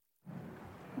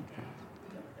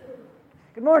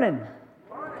Good morning.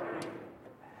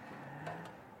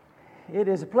 It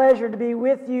is a pleasure to be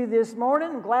with you this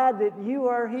morning. Glad that you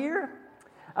are here.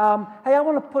 Hey, I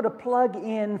want to put a plug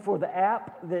in for the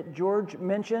app that George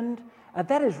mentioned.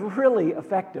 That is really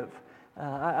effective.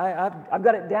 I've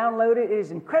got it downloaded. It is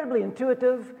incredibly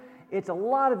intuitive. It's a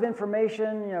lot of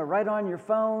information, right on your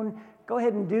phone. Go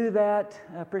ahead and do that.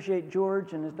 I appreciate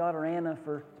George and his daughter Anna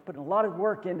for putting a lot of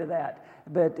work into that.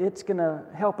 But it's going to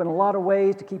help in a lot of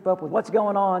ways to keep up with what's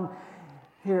going on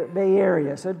here at Bay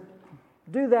Area. So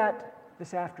do that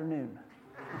this afternoon.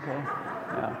 Okay?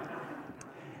 Yeah.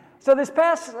 So this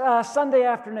past Sunday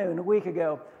afternoon, a week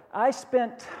ago, I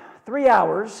spent 3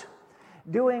 hours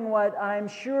doing what I'm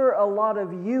sure a lot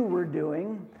of you were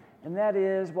doing, and that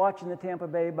is watching the Tampa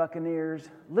Bay Buccaneers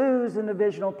lose in the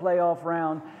divisional playoff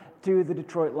round to the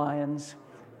Detroit Lions.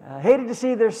 Hated to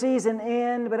see their season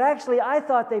end, but actually I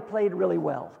thought they played really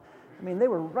well. I mean, they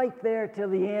were right there till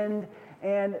the end,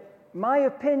 and my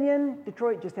opinion,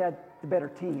 Detroit just had the better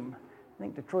team. I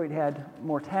think Detroit had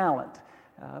more talent,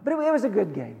 but it was a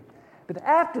good game. But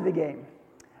after the game,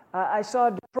 I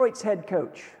saw Detroit's head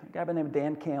coach, a guy by the name of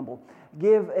Dan Campbell,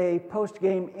 give a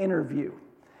post-game interview.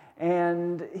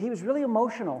 And he was really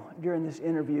emotional during this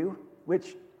interview,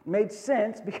 which made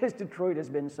sense because Detroit has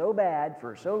been so bad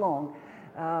for so long.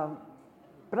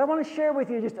 But I want to share with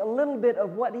you just a little bit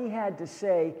of what he had to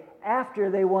say after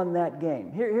they won that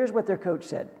game. Here's what their coach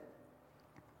said.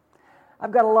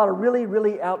 I've got a lot of really,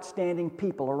 really outstanding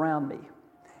people around me,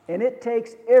 and it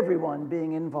takes everyone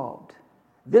being involved.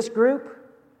 This group,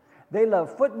 they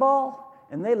love football,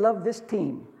 and they love this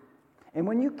team. And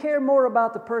when you care more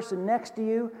about the person next to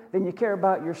you than you care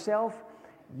about yourself,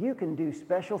 you can do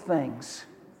special things.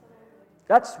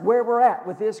 That's where we're at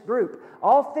with this group.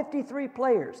 All 53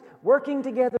 players working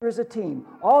together as a team,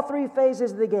 all three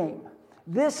phases of the game.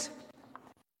 This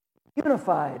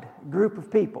unified group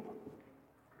of people.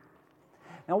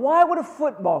 Now, why would a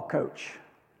football coach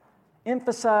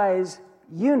emphasize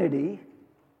unity?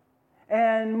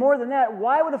 And more than that,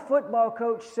 why would a football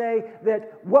coach say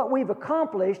that what we've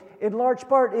accomplished in large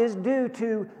part is due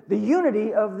to the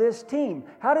unity of this team?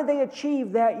 How did they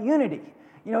achieve that unity?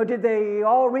 Did they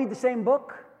all read the same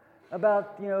book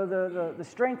about, the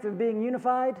strength of being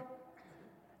unified?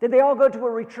 Did they all go to a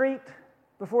retreat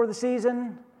before the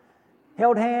season,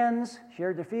 held hands,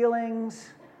 shared their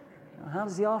feelings? How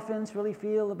does the offense really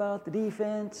feel about the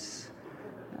defense?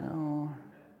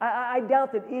 I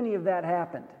doubt that any of that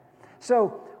happened.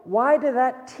 So why did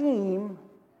that team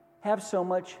have so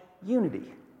much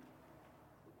unity?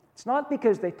 It's not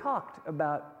because they talked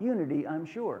about unity, I'm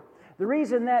sure. The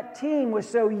reason that team was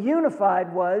so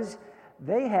unified was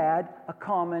they had a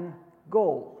common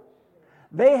goal.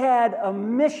 They had a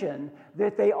mission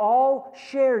that they all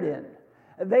shared in.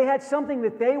 They had something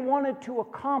that they wanted to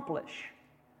accomplish.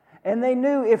 And they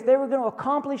knew if they were going to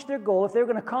accomplish their goal, if they were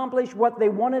going to accomplish what they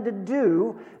wanted to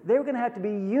do, they were going to have to be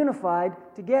unified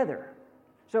together.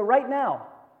 So right now,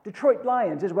 Detroit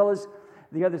Lions, as well as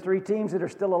the other three teams that are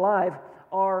still alive,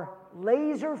 are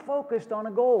laser focused on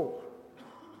a goal.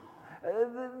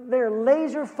 They're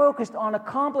laser focused on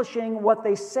accomplishing what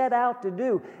they set out to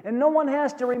do. And no one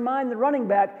has to remind the running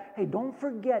back, hey, don't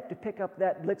forget to pick up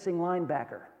that blitzing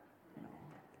linebacker.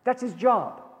 That's his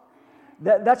job.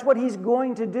 That's what he's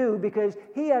going to do because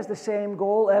he has the same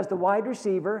goal as the wide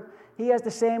receiver. He has the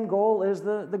same goal as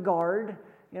the guard.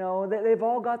 They've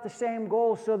all got the same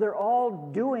goal, so they're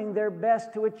all doing their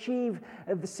best to achieve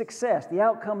the success, the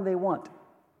outcome they want.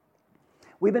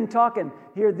 We've been talking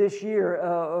here this year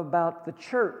about the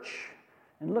church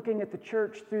and looking at the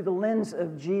church through the lens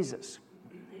of Jesus.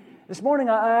 This morning,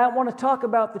 I want to talk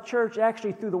about the church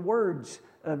actually through the words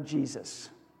of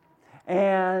Jesus.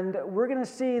 And we're going to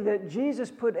see that Jesus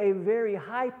put a very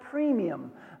high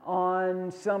premium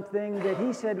on something that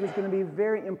he said was going to be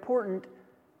very important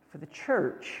for the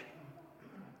church.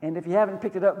 And if you haven't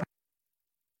picked it up,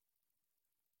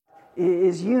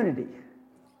 is unity.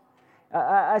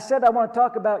 I said I want to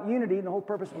talk about unity, and the whole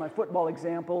purpose of my football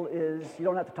example is you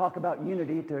don't have to talk about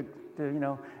unity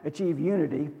to achieve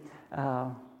unity.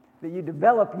 That you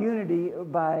develop unity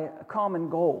by a common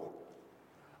goal,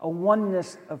 a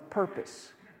oneness of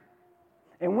purpose.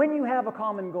 And when you have a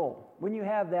common goal, when you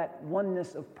have that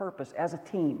oneness of purpose as a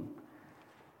team,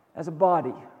 as a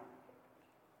body,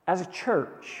 as a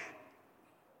church,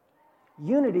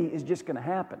 unity is just going to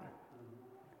happen.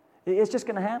 It's just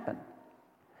going to happen.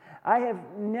 I have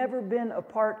never been a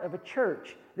part of a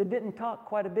church that didn't talk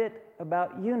quite a bit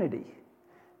about unity.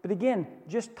 But again,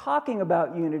 just talking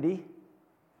about unity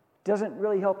doesn't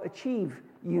really help achieve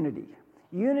unity.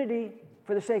 Unity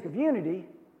for the sake of unity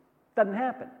doesn't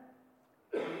happen.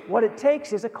 What it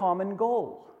takes is a common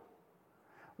goal.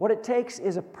 What it takes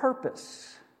is a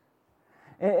purpose.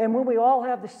 And when we all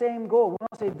have the same goal, we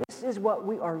all say, this is what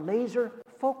we are laser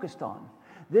focused on.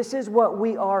 This is what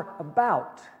we are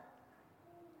about.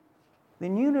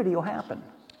 Then unity will happen.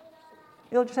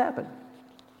 It'll just happen.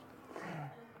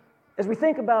 As we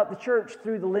think about the church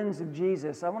through the lens of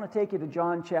Jesus, I want to take you to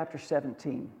John chapter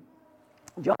 17.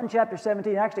 John chapter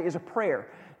 17 actually is a prayer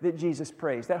that Jesus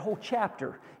prays. That whole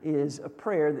chapter is a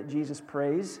prayer that Jesus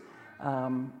prays.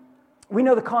 We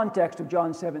know the context of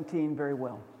John 17 very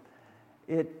well.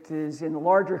 It is in the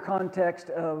larger context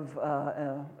of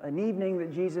an evening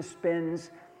that Jesus spends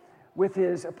with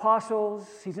his apostles.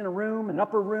 He's in a room, an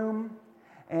upper room,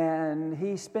 and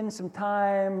he spends some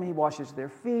time. He washes their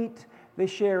feet. They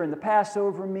share in the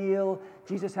Passover meal.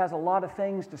 Jesus has a lot of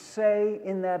things to say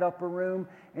in that upper room.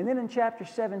 And then in chapter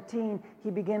 17,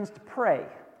 he begins to pray.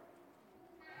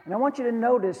 And I want you to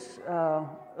notice a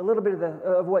little bit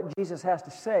of what Jesus has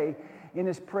to say in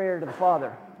his prayer to the Father.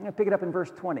 I'm going to pick it up in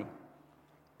verse 20.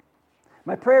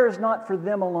 My prayer is not for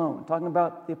them alone, talking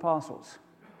about the apostles.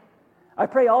 I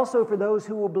pray also for those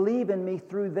who will believe in me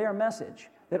through their message,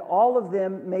 that all of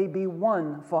them may be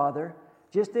one, Father,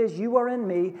 just as you are in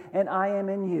me and I am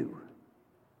in you.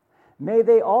 May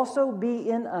they also be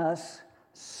in us,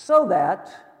 so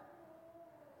that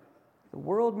the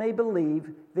world may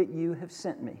believe that you have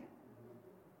sent me.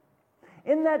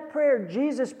 In that prayer,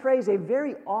 Jesus prays a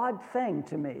very odd thing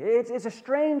to me. It's a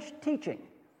strange teaching.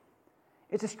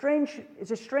 It's a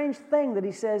strange thing that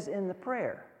he says in the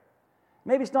prayer.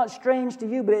 Maybe it's not strange to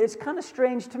you, but it's kind of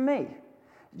strange to me.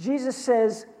 Jesus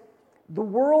says, the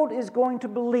world is going to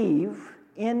believe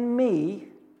in me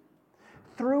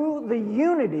through the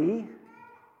unity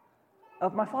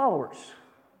of my followers.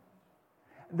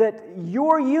 That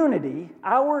your unity,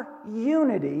 our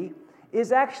unity,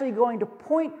 is actually going to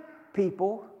point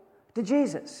people to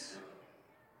Jesus.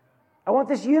 I want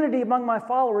this unity among my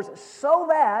followers so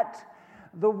that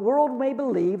the world may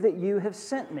believe that you have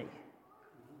sent me.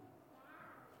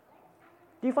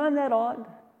 Do you find that odd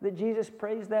that Jesus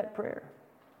prays that prayer?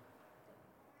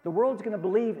 The world's going to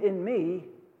believe in me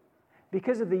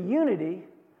because of the unity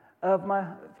of my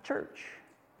church.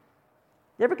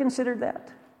 You ever considered that?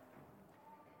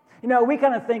 You know, we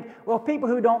kind of think, well, people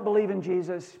who don't believe in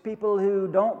Jesus, people who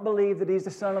don't believe that he's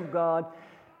the Son of God,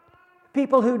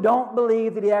 people who don't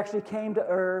believe that he actually came to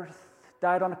earth,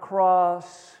 died on a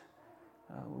cross,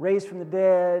 raised from the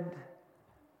dead,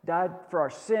 died for our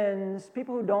sins,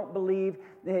 people who don't believe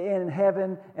in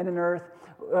heaven and in earth,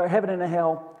 heaven and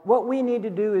hell, what we need to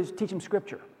do is teach them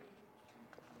Scripture.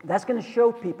 That's going to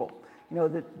show people,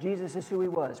 that Jesus is who he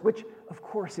was, which, of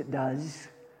course, it does.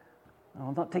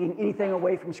 I'm not taking anything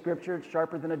away from Scripture. It's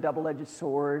sharper than a double-edged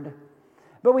sword.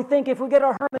 But we think if we get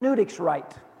our hermeneutics right,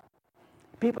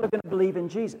 people are going to believe in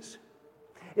Jesus.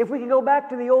 If we can go back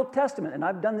to the Old Testament, and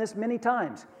I've done this many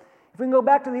times, if we can go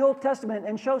back to the Old Testament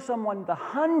and show someone the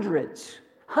hundreds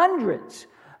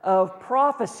of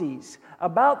prophecies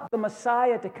about the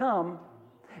Messiah to come,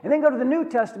 and then go to the New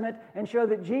Testament and show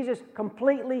that Jesus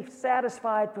completely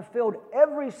satisfied, fulfilled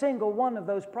every single one of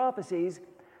those prophecies,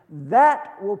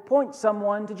 that will point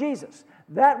someone to Jesus.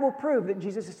 That will prove that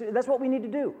Jesus is. That's what we need to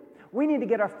do. We need to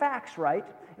get our facts right,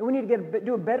 and we need to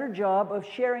do a better job of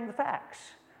sharing the facts.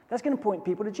 That's going to point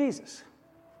people to Jesus.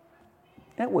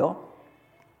 And it will.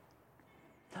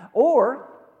 Or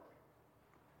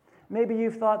maybe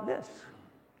you've thought this.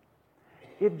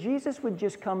 If Jesus would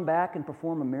just come back and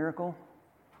perform a miracle,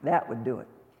 that would do it.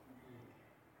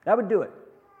 That would do it.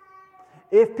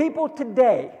 If people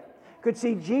today could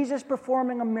see Jesus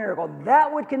performing a miracle,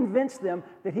 that would convince them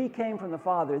that he came from the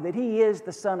Father, that he is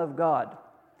the Son of God.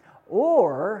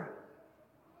 Or,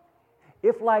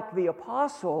 if like the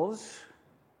apostles,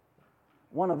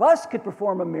 one of us could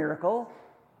perform a miracle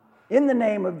in the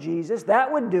name of Jesus,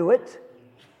 that would do it.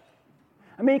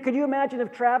 I mean, could you imagine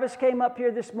if Travis came up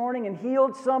here this morning and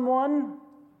healed someone?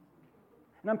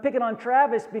 And I'm picking on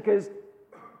Travis because,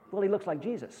 well, he looks like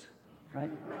Jesus, right?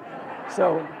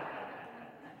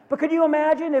 But could you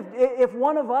imagine if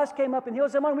one of us came up and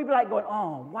healed someone, we'd be like going,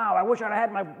 oh, wow, I wish I'd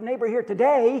had my neighbor here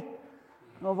today,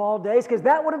 of all days, because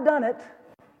that would have done it.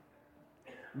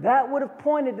 That would have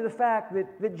pointed to the fact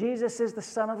that Jesus is the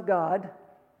Son of God.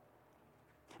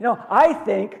 I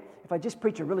think if I just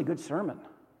preach a really good sermon,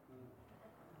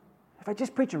 that's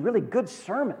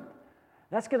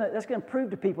going to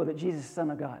prove to people that Jesus is the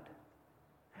Son of God.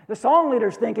 The song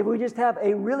leaders think if we just have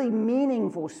a really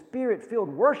meaningful, Spirit-filled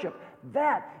worship,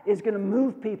 that is going to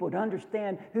move people to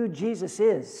understand who Jesus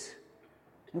is.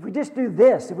 If we just do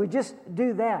this, if we just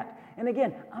do that. And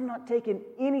again, I'm not taking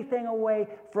anything away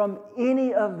from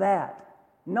any of that.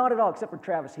 Not at all, except for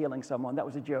Travis healing someone. That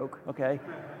was a joke, okay?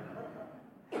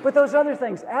 But those other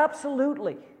things,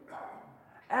 absolutely.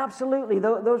 Absolutely,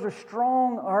 those are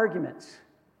strong arguments.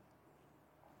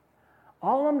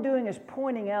 All I'm doing is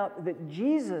pointing out that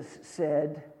Jesus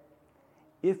said,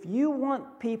 if you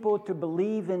want people to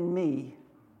believe in me,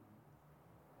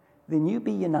 then you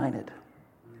be united.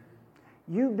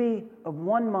 You be of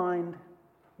one mind,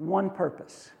 one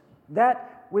purpose.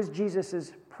 That was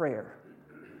Jesus' prayer.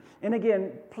 And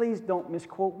again, please don't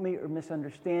misquote me or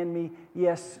misunderstand me.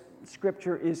 Yes,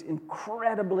 Scripture is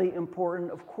incredibly important.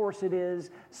 Of course it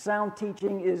is. Sound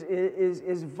teaching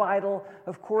is vital.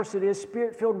 Of course it is.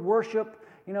 Spirit-filled worship,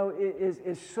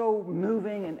 is so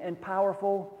moving and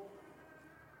powerful.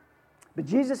 But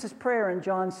Jesus' prayer in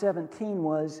John 17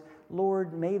 was,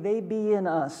 Lord, may they be in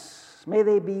us. May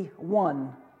they be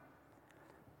one,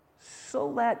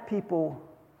 so that people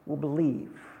will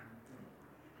believe.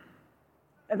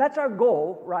 And that's our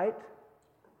goal, right?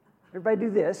 Everybody do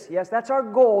this. Yes, that's our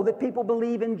goal, that people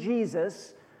believe in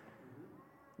Jesus.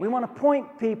 We want to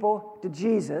point people to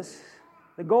Jesus.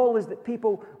 The goal is that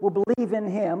people will believe in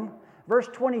Him. Verse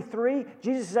 23,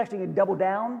 Jesus is actually going to double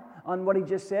down on what He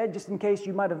just said, just in case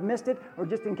you might have missed it, or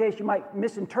just in case you might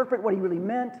misinterpret what He really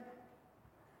meant.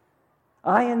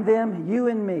 I and them, you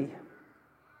and me.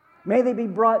 May they be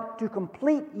brought to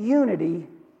complete unity.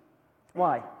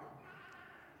 Why?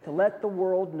 To let the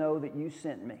world know that you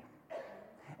sent me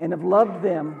and have loved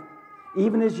them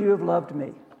even as you have loved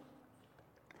me.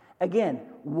 Again,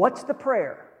 what's the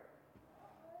prayer?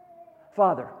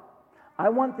 Father, I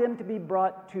want them to be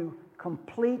brought to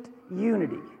complete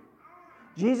unity.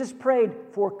 Jesus prayed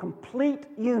for complete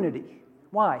unity.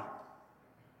 Why?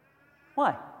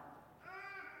 Why?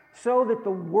 So that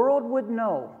the world would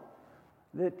know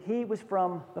that He was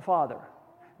from the Father.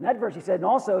 In that verse He said, and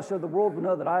also so the world would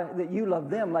know that you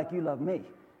love them like you love me.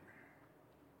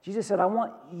 Jesus said, I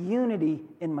want unity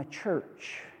in my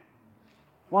church.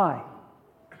 Why?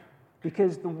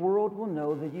 Because the world will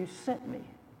know that you sent me.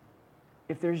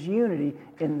 If there's unity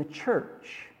in the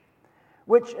church.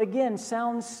 Which, again,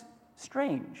 sounds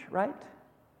strange, right?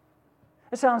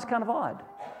 It sounds kind of odd.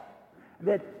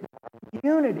 That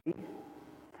unity,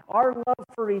 our love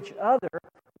for each other,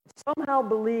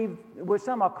 would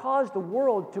somehow cause the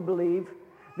world to believe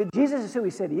that Jesus is who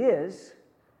He said He is,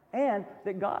 and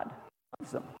that God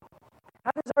loves them.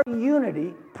 How does our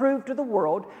unity prove to the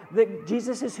world that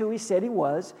Jesus is who He said He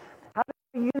was? How does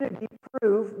our unity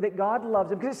prove that God loves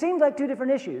them? Because it seems like two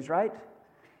different issues, right?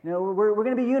 We're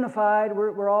going to be unified.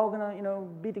 We're all going to,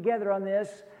 be together on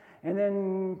this. And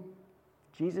then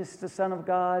Jesus is the Son of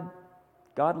God.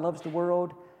 God loves the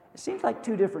world. It seems like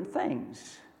two different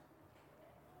things.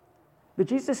 But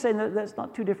Jesus is saying that that's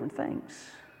not two different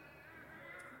things.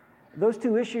 Those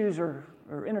two issues are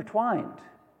intertwined.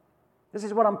 This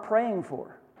is what I'm praying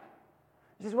for.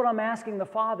 This is what I'm asking the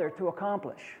Father to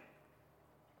accomplish.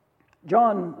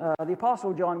 John, the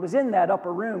Apostle John, was in that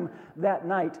upper room that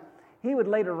night. He would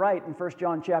later write in 1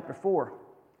 John chapter 4,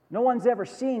 no one's ever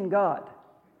seen God.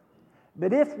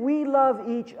 But if we love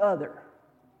each other,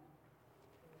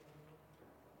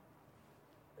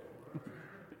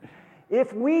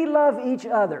 if we love each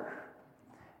other,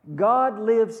 God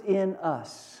lives in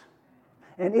us.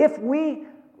 And if we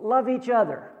love each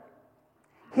other,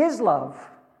 His love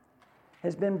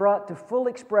has been brought to full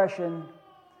expression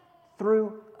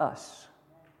through us.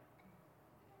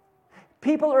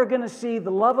 People are going to see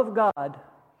the love of God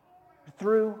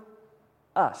through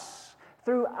us,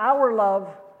 through our love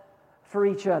for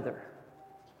each other.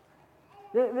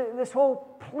 This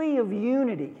whole plea of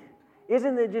unity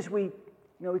isn't that just we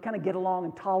kind of get along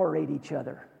and tolerate each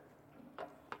other.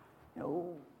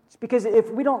 It's because if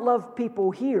we don't love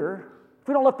people here, if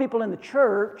we don't love people in the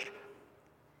church,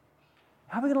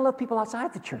 how are we going to love people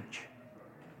outside the church?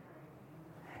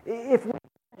 If we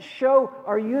show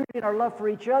our unity and our love for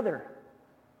each other,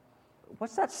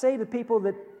 what's that say to people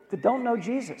that don't know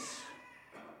Jesus?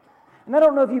 And I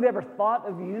don't know if you've ever thought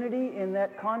of unity in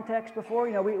that context before.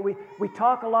 We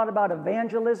talk a lot about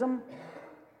evangelism.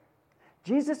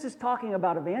 Jesus is talking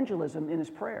about evangelism in His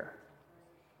prayer.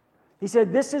 He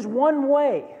said, this is one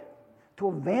way to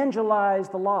evangelize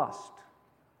the lost.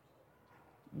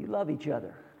 You love each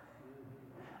other.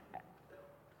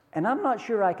 And I'm not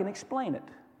sure I can explain it.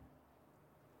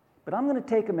 But I'm going to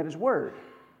take Him at His word.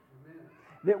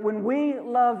 That when we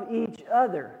love each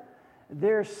other,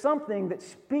 there's something that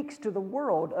speaks to the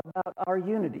world about our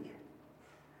unity.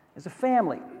 As a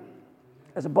family,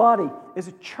 as a body, as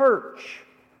a church,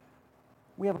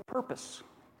 we have a purpose.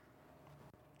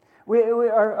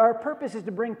 Our purpose is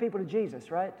to bring people to Jesus,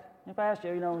 right? If I asked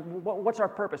you, what's our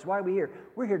purpose? Why are we here?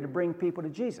 We're here to bring people to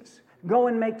Jesus. Go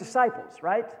and make disciples,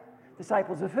 right?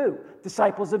 Disciples of who?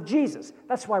 Disciples of Jesus.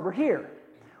 That's why we're here.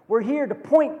 We're here to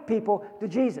point people to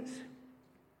Jesus.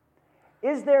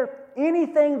 Is there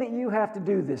anything that you have to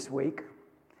do this week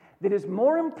that is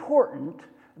more important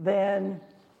than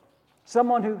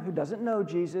someone who doesn't know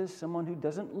Jesus, someone who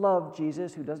doesn't love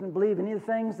Jesus, who doesn't believe any of the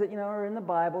things that are in the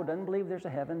Bible, doesn't believe there's a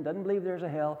heaven, doesn't believe there's a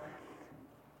hell?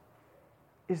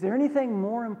 Is there anything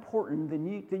more important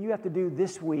that you have to do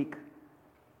this week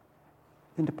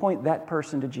than to point that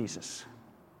person to Jesus?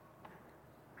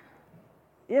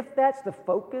 If that's the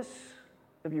focus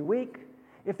of your week,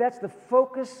 if that's the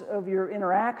focus of your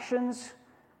interactions,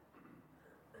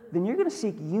 then you're going to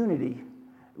seek unity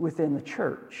within the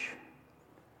church.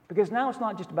 Because now it's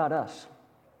not just about us.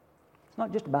 It's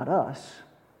not just about us.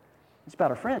 It's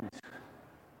about our friends.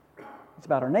 It's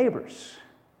about our neighbors.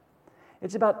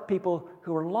 It's about people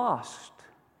who are lost.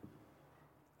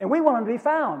 And we want them to be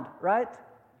found, right?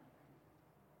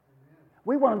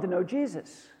 We want them to know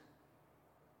Jesus.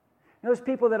 Those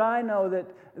people that I know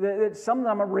that some of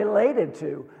them are related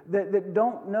to that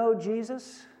don't know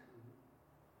Jesus,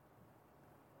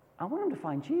 I want them to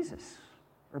find Jesus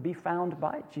or be found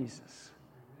by Jesus.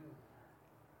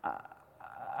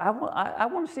 I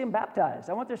want to see them baptized.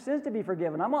 I want their sins to be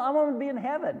forgiven. I want them to be in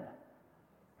heaven.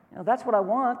 That's what I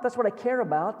want. That's what I care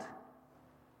about.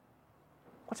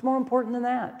 What's more important than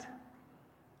that?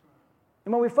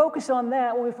 And when we focus on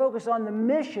that, when we focus on the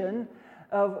mission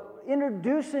of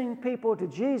introducing people to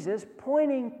Jesus,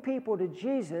 pointing people to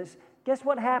Jesus, guess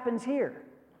what happens here?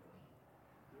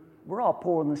 We're all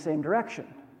pulling in the same direction.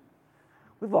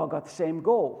 We've all got the same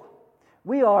goal.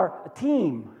 We are a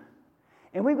team.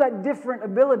 And we've got different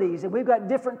abilities and we've got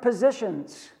different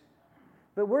positions.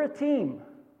 But we're a team.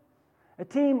 A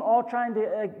team all trying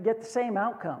to get the same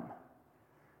outcome.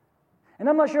 And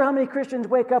I'm not sure how many Christians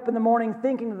wake up in the morning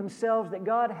thinking to themselves that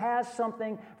God has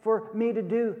something for me to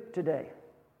do today.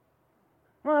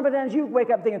 Well, but then as you wake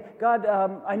up thinking, God,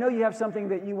 I know you have something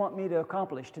that you want me to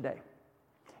accomplish today.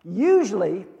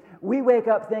 Usually, we wake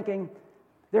up thinking,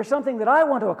 there's something that I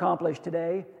want to accomplish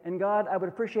today, and God, I would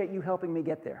appreciate you helping me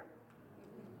get there.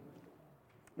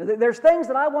 There's things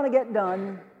that I want to get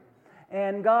done,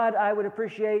 and God, I would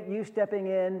appreciate you stepping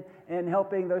in and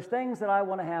helping those things that I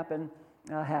want to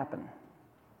happen.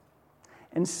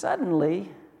 And suddenly,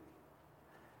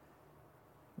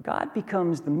 God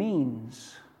becomes the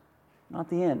means, not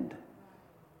the end.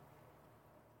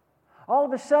 All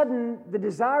of a sudden, the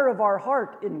desire of our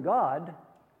heart in God,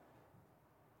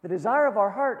 the desire of our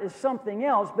heart is something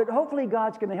else, but hopefully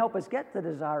God's going to help us get the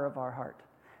desire of our heart.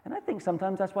 And I think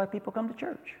sometimes that's why people come to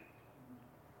church.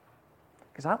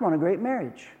 Because I want a great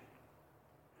marriage.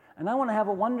 And I want to have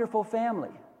a wonderful family.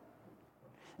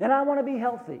 And I want to be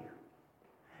healthy.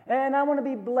 And I want to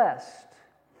be blessed.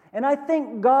 And I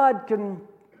think God can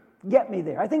get me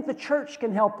there. I think the church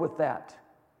can help with that.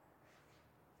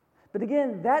 But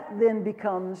again, that then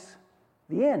becomes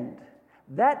the end.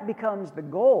 That becomes the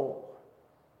goal.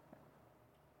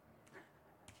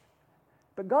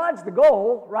 But God's the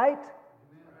goal, right?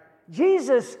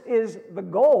 Jesus is the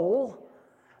goal.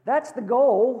 That's the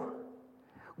goal.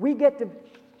 We get to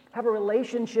have a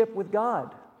relationship with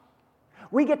God.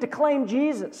 We get to claim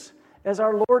Jesus as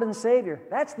our Lord and Savior.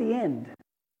 That's the end.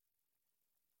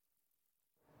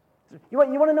 You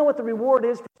want to know what the reward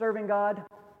is for serving God?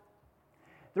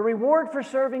 The reward for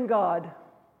serving God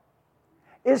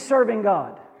is serving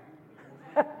God.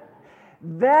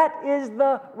 That is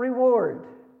the reward.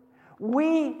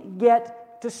 We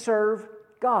get to serve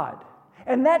God.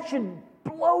 And that should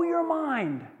blow your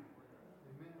mind.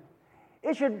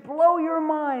 It should blow your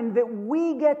mind that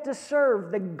we get to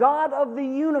serve the God of the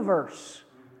universe.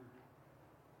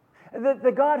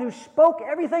 The God who spoke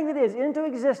everything that is into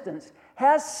existence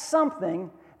has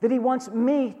something that He wants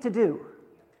me to do.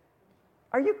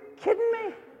 Are you kidding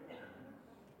me?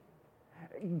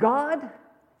 God,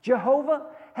 Jehovah,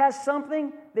 has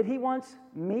something that He wants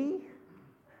me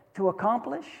to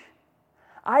accomplish.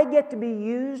 I get to be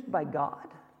used by God.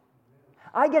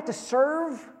 I get to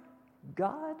serve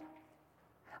God.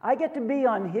 I get to be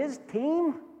on His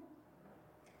team.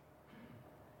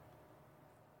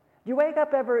 Do you wake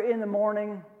up ever in the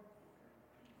morning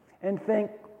and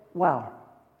think, wow,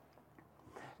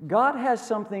 God has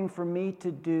something for me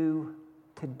to do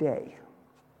today?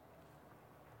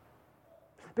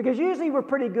 Because usually we're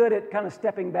pretty good at kind of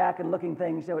stepping back and looking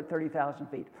things at 30,000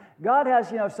 feet. God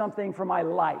has, something for my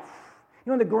life.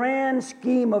 In the grand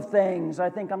scheme of things, I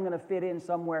think I'm going to fit in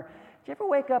somewhere. Did you ever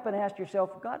wake up and ask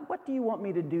yourself, God, what do you want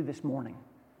me to do this morning?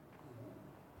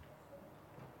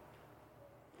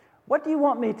 What do you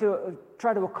want me to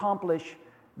try to accomplish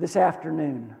this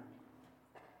afternoon?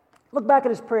 Look back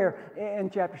at his prayer in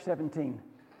chapter 17.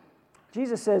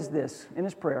 Jesus says this in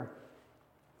his prayer.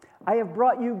 I have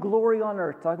brought you glory on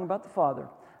earth, talking about the Father.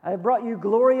 I have brought you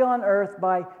glory on earth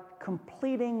by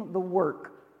completing the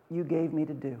work you gave me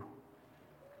to do.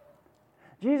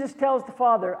 Jesus tells the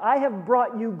Father, I have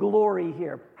brought you glory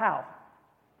here. How?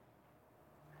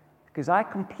 Because I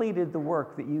completed the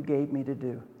work that you gave me to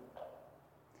do.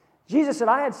 Jesus said,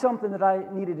 I had something that I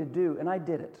needed to do, and I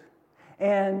did it.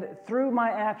 And through my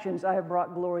actions, I have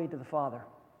brought glory to the Father.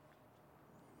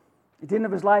 At the end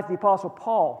of his life, the Apostle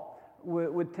Paul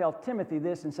would tell Timothy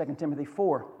this in 2 Timothy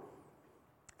 4.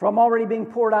 For I'm already being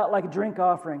poured out like a drink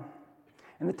offering,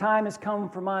 and the time has come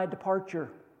for my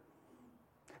departure.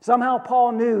 Somehow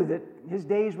Paul knew that his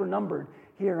days were numbered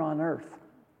here on earth.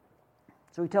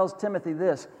 So he tells Timothy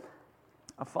this,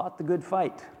 I've fought the good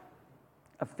fight.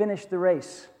 I've finished the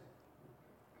race.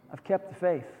 I've kept the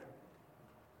faith.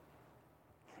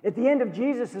 At the end of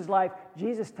Jesus' life,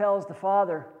 Jesus tells the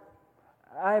Father,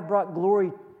 I have brought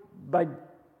glory by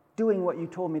doing what you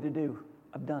told me to do.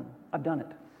 I've done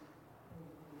it.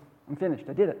 I'm finished.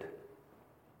 I did it.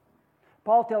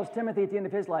 Paul tells Timothy at the end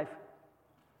of his life,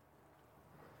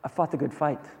 I fought the good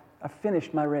fight. I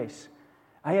finished my race.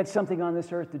 I had something on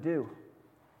this earth to do.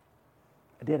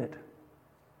 I did it.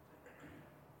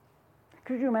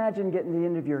 Could you imagine getting to the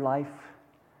end of your life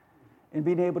and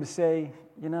being able to say,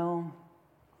 you know,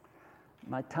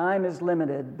 my time is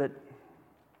limited, but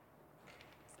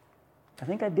I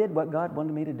think I did what God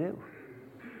wanted me to do.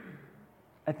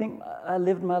 I think I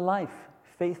lived my life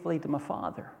faithfully to my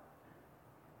Father.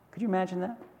 Could you imagine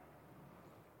that?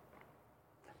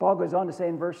 Paul goes on to say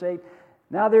in verse 8,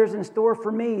 now there is in store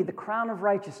for me the crown of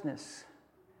righteousness,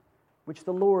 which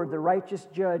the Lord, the righteous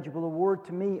judge, will award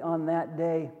to me on that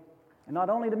day. And not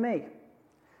only to me,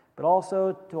 but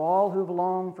also to all who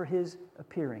belong for his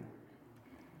appearing.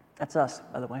 That's us,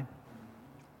 by the way.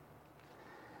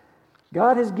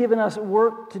 God has given us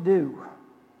work to do.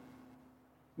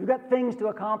 We've got things to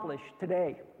accomplish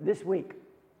today, this week.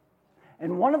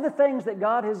 And one of the things that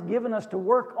God has given us to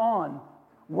work on,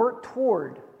 work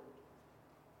toward,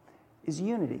 is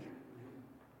unity.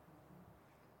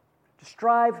 To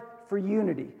strive for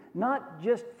unity, not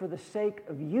just for the sake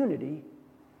of unity,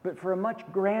 but for a much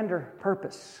grander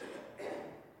purpose.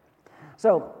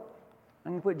 So,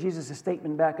 I'm going to put Jesus'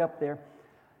 statement back up there.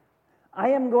 I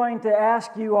am going to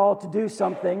ask you all to do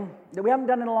something that we haven't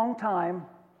done in a long time,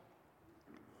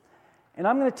 and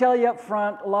I'm going to tell you up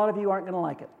front, a lot of you aren't going to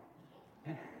like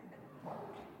it.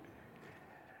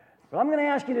 But I'm going to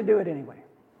ask you to do it anyway.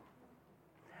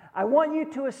 I want you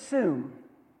to assume,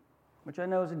 which I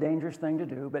know is a dangerous thing to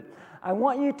do, but I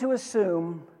want you to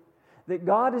assume that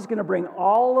God is going to bring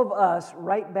all of us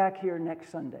right back here next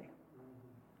Sunday.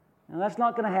 Now, that's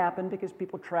not going to happen because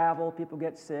people travel, people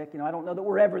get sick. You know, I don't know that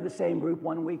we're ever the same group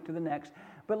one week to the next.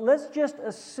 But let's just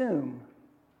assume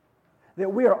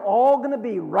that we are all going to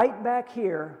be right back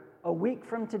here a week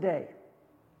from today.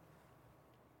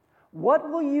 What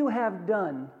will you have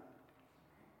done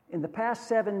in the past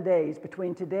 7 days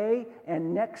between today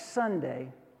and next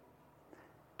Sunday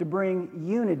to bring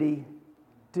unity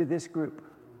to this group?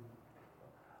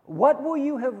 What will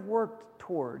you have worked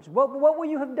towards? What will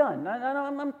you have done?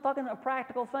 I'm talking a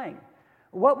practical thing.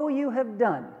 What will you have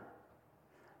done?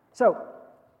 So,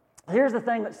 here's the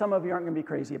thing that some of you aren't going to be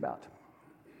crazy about.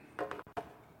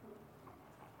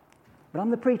 But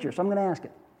I'm the preacher, so I'm going to ask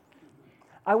it.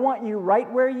 I want you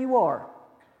right where you are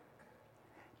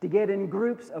to get in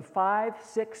groups of 5,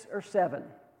 6, or 7.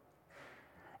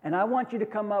 And I want you to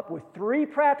come up with 3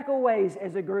 practical ways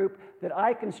as a group that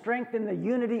I can strengthen the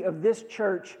unity of this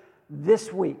church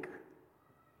this week.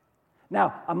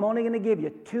 Now, I'm only going to give you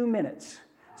 2 minutes.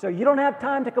 So you don't have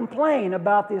time to complain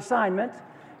about the assignment.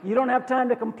 You don't have time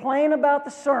to complain about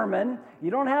the sermon.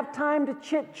 You don't have time to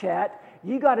chit-chat.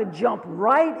 You got to jump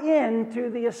right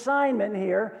into the assignment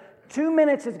here. 2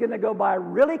 minutes is going to go by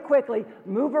really quickly.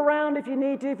 Move around if you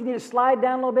need to. If you need to slide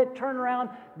down a little bit, turn around.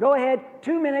 Go ahead.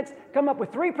 2 minutes. Come up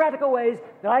with 3 practical ways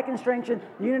that I can strengthen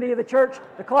the unity of the church.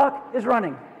 The clock is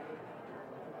running.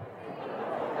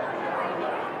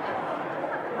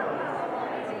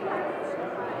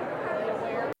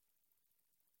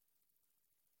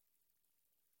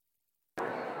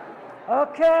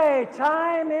 Okay,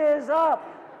 time is up.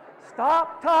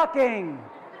 Stop talking.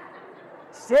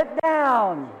 Sit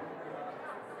down.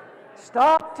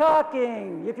 Stop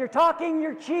talking. If you're talking,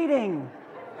 you're cheating.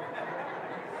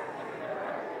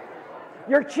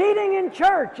 You're cheating in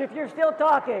church if you're still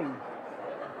talking.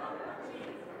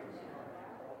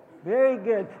 Very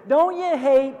good. Don't you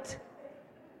hate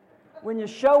when you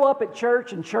show up at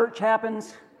church and church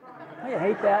happens? I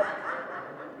hate that.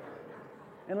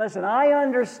 And listen, I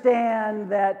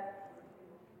understand that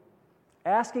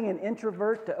asking an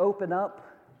introvert to open up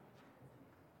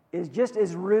is just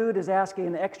as rude as asking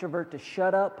an extrovert to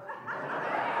shut up.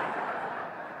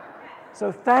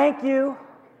 So thank you.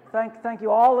 Thank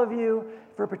you, all of you,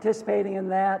 for participating in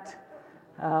that.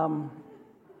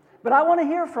 But I want to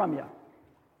hear from you.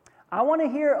 I want to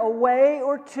hear a way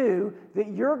or two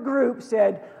that your group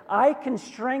said, I can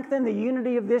strengthen the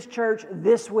unity of this church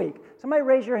this week. Somebody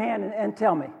raise your hand and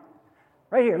tell me.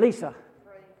 Right here, Lisa.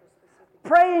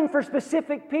 Praying for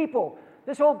specific people.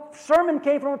 This whole sermon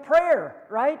came from a prayer,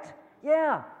 right?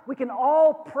 Yeah, we can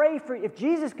all pray for, if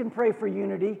Jesus can pray for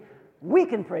unity, we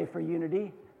can pray for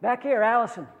unity. Back here,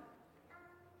 Allison.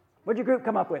 What'd your group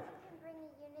come up with? Bringing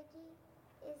unity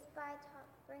is by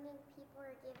bringing people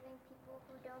or giving people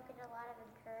who don't get a lot of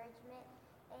encouragement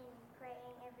and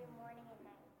praying every morning and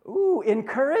night. Ooh,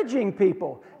 encouraging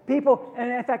people. People,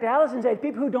 and in fact, Allison said,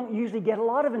 people who don't usually get a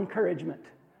lot of encouragement.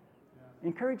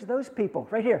 Encourage those people.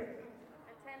 Right here.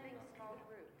 Attending small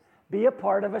groups. Be a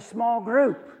part of a small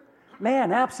group.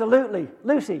 Man, absolutely.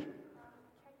 Lucy.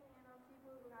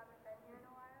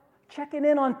 Checking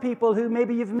in on people who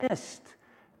maybe you've missed.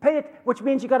 Pay it, which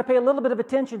means you got to pay a little bit of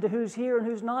attention to who's here and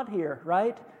who's not here,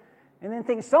 right? And then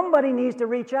think somebody needs to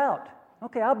reach out.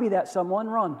 Okay, I'll be that someone.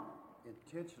 Run.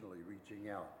 Intentionally reaching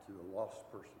out to a lost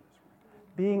person this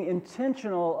week. Being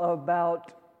intentional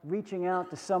about reaching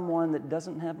out to someone that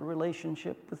doesn't have a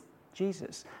relationship with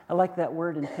Jesus. I like that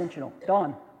word, intentional.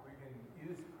 Dawn. We can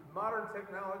use modern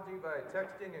technology by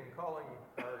texting and calling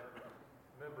our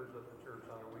members of the church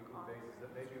on a weekly basis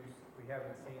that maybe we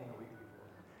haven't seen the week before.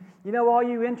 You know, all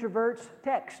you introverts,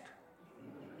 text.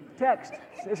 Text.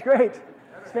 It's great.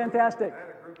 It's fantastic. I had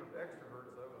a group of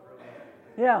extroverts that was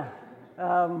really Yeah.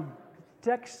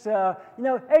 Text,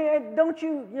 hey, don't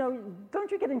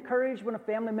you get encouraged when a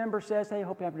family member says, hey, I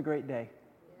hope you're having a great day?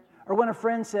 Or when a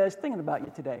friend says, thinking about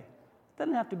you today.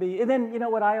 Doesn't have to be. And then, you know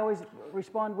what I always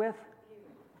respond with?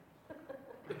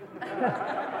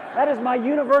 That is my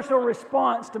universal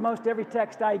response to most every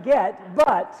text I get,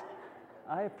 but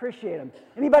I appreciate them.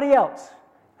 Anybody else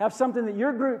have something that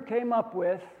your group came up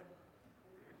with?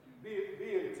 Be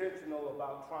intentional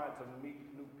about trying to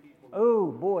meet new people.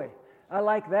 Oh, boy, I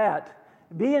like that.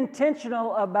 Be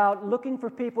intentional about looking for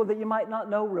people that you might not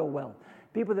know real well.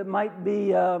 People that might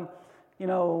be,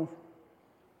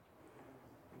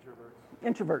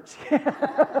 introverts.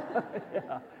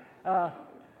 Yeah.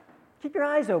 Keep your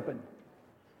eyes open.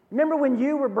 Remember when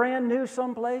you were brand new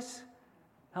someplace?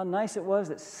 How nice it was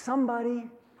that somebody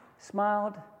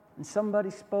smiled and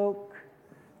somebody spoke.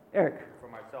 Eric. For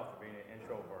myself, being an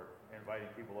introvert, inviting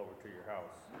people over to your house,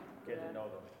 getting to know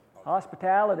them.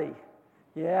 Hospitality.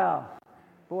 Yeah.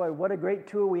 Boy, what a great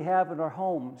tool we have in our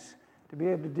homes to be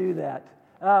able to do that.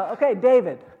 Okay,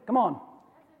 David, come on.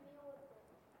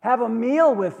 Have a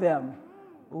meal with them.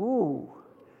 Ooh.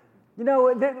 You know,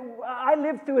 I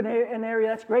lived through an area,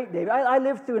 that's great, David. I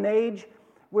lived through an age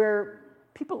where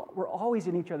people were always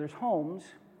in each other's homes,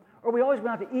 or we always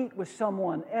went out to eat with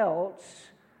someone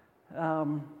else. I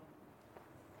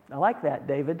like that,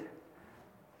 David.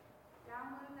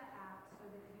 Download the app so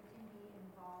that you can be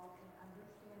involved and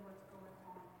understand what's going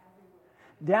on everywhere.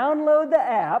 Download the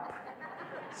app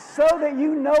so that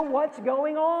you know what's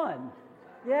going on.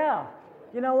 Yeah.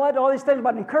 You know what? All these things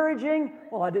about encouraging,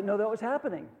 well, I didn't know that was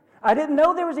happening. I didn't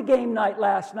know there was a game night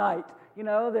last night,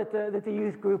 that the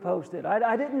youth group hosted.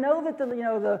 I didn't know that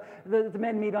the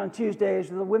men meet on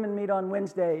Tuesdays or the women meet on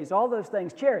Wednesdays, all those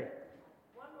things. Cherry.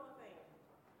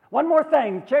 One more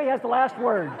thing. Cherry has the last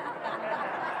word.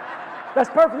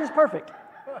 That's perfect. This is perfect.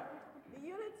 The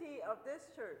unity of this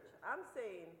church, I'm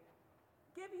saying,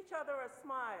 give each other a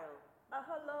smile, a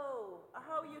hello, a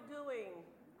how you doing,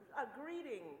 a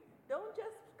greeting. Don't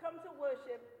just come to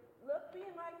worship, look me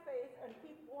in my face and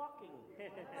keep walking.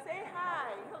 Say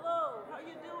hi, hello, how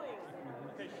you doing?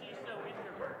 Because she's so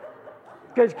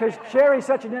introverted. Because Cherry's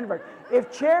such an introvert.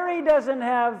 If Cherry doesn't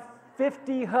have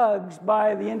 50 hugs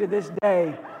by the end of this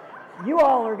day, you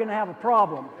all are going to have a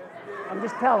problem. I'm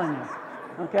just telling you,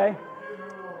 okay?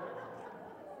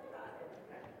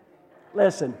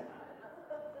 Listen.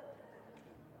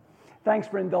 Thanks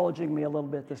for indulging me a little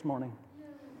bit this morning.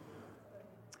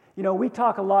 You know, we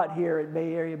talk a lot here at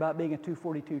Bay Area about being a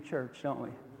 242 church, don't we?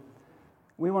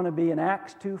 We want to be an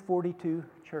Acts 242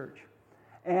 church.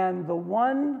 And the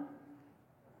one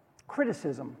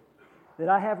criticism that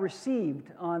I have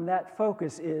received on that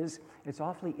focus is it's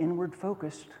awfully inward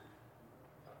focused.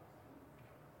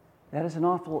 That is an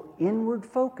awful inward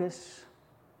focus,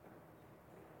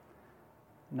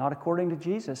 not according to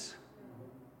Jesus.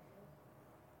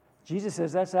 Jesus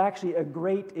says that's actually a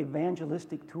great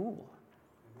evangelistic tool.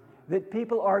 That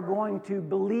people are going to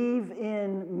believe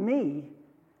in me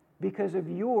because of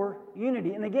your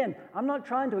unity. And again, I'm not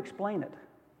trying to explain it.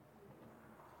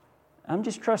 I'm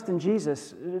just trusting Jesus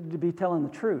to be telling the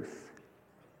truth.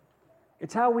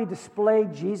 It's how we display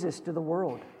Jesus to the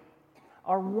world.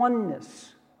 Our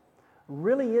oneness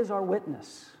really is our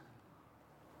witness.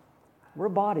 We're a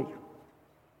body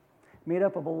made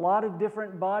up of a lot of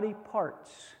different body parts.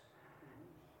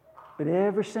 But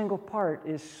every single part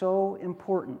is so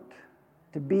important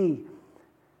to be,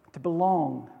 to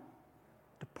belong,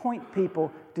 to point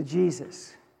people to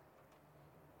Jesus.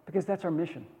 Because that's our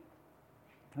mission.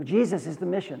 Well, Jesus is the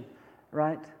mission,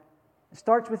 right? It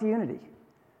starts with unity.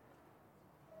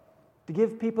 To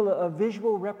give people a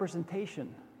visual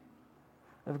representation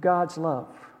of God's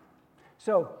love.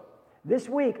 So, this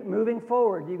week, moving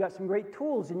forward, you've got some great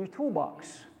tools in your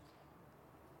toolbox.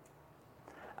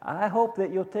 I hope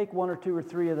that you'll take one or two or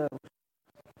three of those.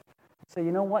 Say,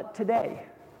 you know what, today,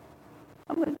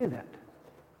 I'm going to do that.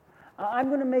 I'm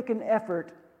going to make an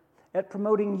effort at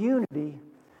promoting unity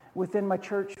within my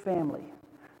church family.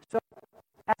 So,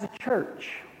 as a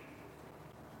church,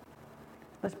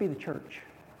 let's be the church.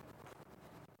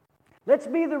 Let's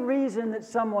be the reason that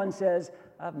someone says,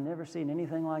 I've never seen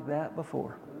anything like that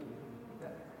before.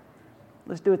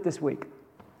 Let's do it this week.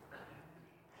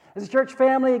 As a church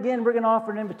family, again, we're going to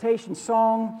offer an invitation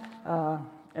song,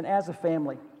 and as a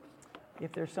family,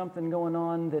 if there's something going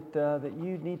on that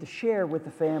you need to share with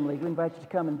the family, we invite you to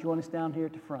come and join us down here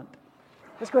at the front.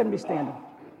 Let's go ahead and be standing.